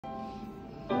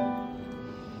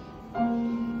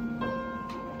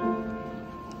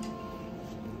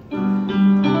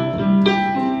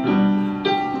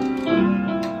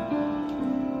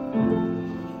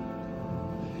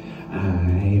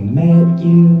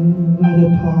you at a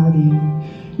party.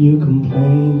 You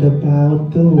complained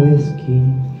about the whiskey.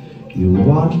 You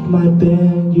watched my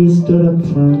band, you stood up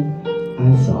front.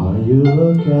 I saw you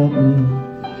look at me.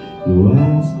 You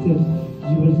asked if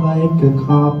you would like a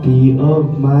copy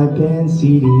of my band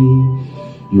CD.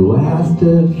 You asked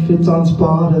if it's on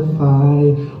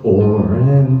Spotify or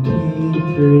MP3.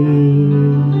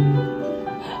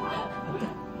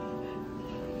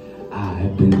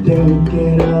 I've been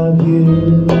thinking of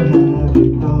you, have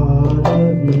you thought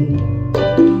of me?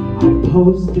 I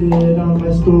posted on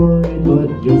my story, but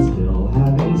you still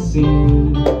haven't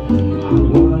seen. I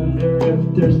wonder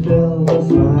if there's fellas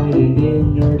hiding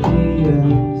in your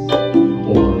DMs,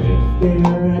 or if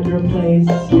they're at your place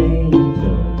staying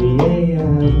till the AM.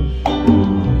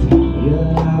 I'll tell you,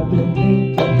 I've been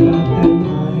thinking about that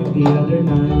time the other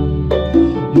night.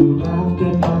 You laughed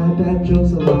at my bad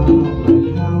jokes a lot,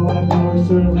 like how I'm your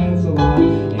Sir Lancelot.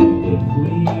 And if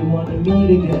we want to meet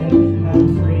again, I'm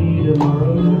free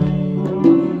tomorrow night.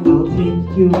 I'll take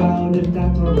you out if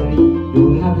that's alright.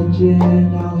 You'll have a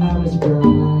gin, I'll have a Sprite.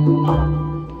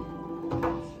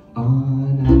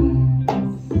 On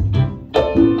ice.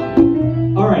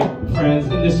 Alright, friends,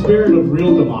 in the spirit of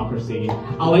real democracy,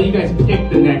 I'll let you guys pick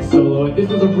the next solo. This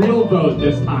is a real vote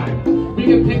this time. We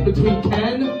can pick between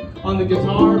Ken on the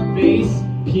guitar, bass,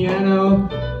 piano.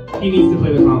 He needs to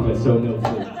play the trumpet, so no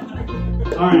flute.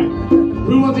 Alright,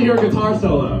 who wants to hear a guitar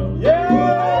solo?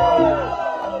 Yeah!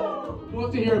 Who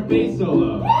wants to hear a bass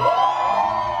solo?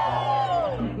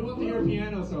 Who wants to hear a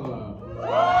piano solo?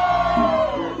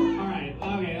 Alright,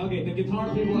 okay, the guitar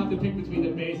people have to pick between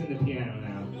the bass and the piano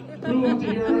now. Who wants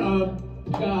to hear a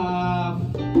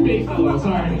bass solo?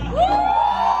 Sorry.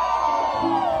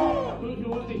 Who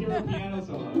wants to hear a piano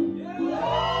solo?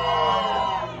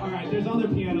 Alright, there's other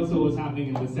piano solos happening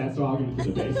in the set, so I'll give it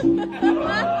to the bass.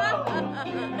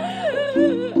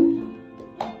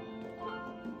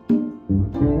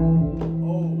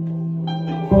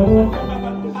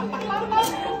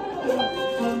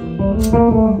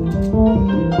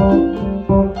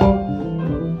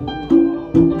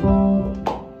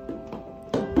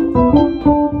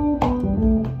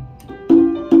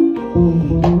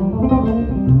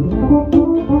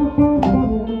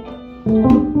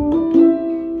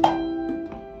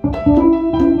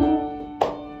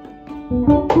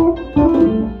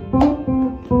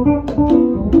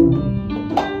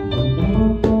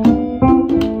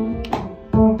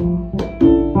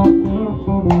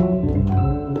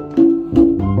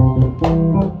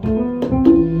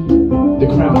 The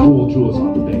crown jewels on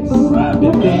the bass. I've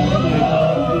been thinking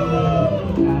of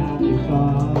you, have you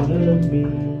thought of me?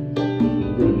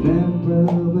 Remember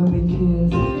when we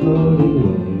kissed floating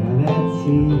away out at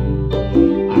sea?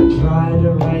 I tried to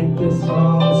write this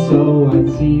song so I'd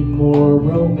seem more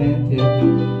romantic. I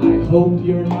hope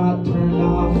you're not turned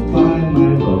off by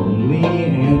my lonely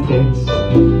antics.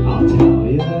 I'll tell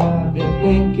you that I've been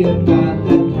thinking about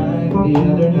that time the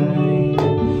other night.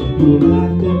 You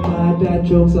laughed at my bad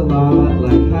jokes a lot,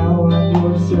 like how I'm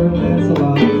your Sir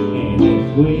Lancelot. And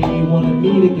if we want to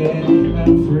meet again,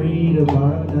 I'm free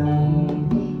tomorrow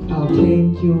night. I'll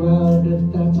take you out if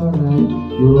that's alright.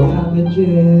 You'll have a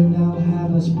gin, I'll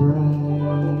have a Sprite.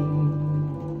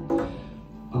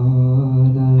 On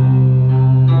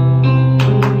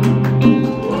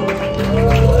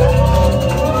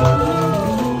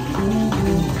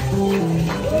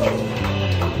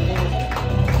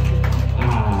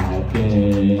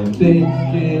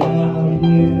thinking of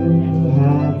you,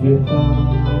 have you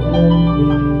thought of me?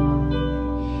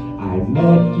 I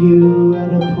met you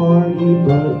at a party,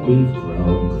 but we've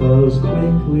grown close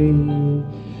quickly.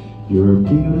 You're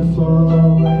beautiful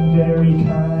and very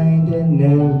kind and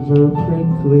never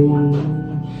prickly.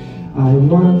 I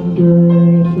wonder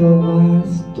if a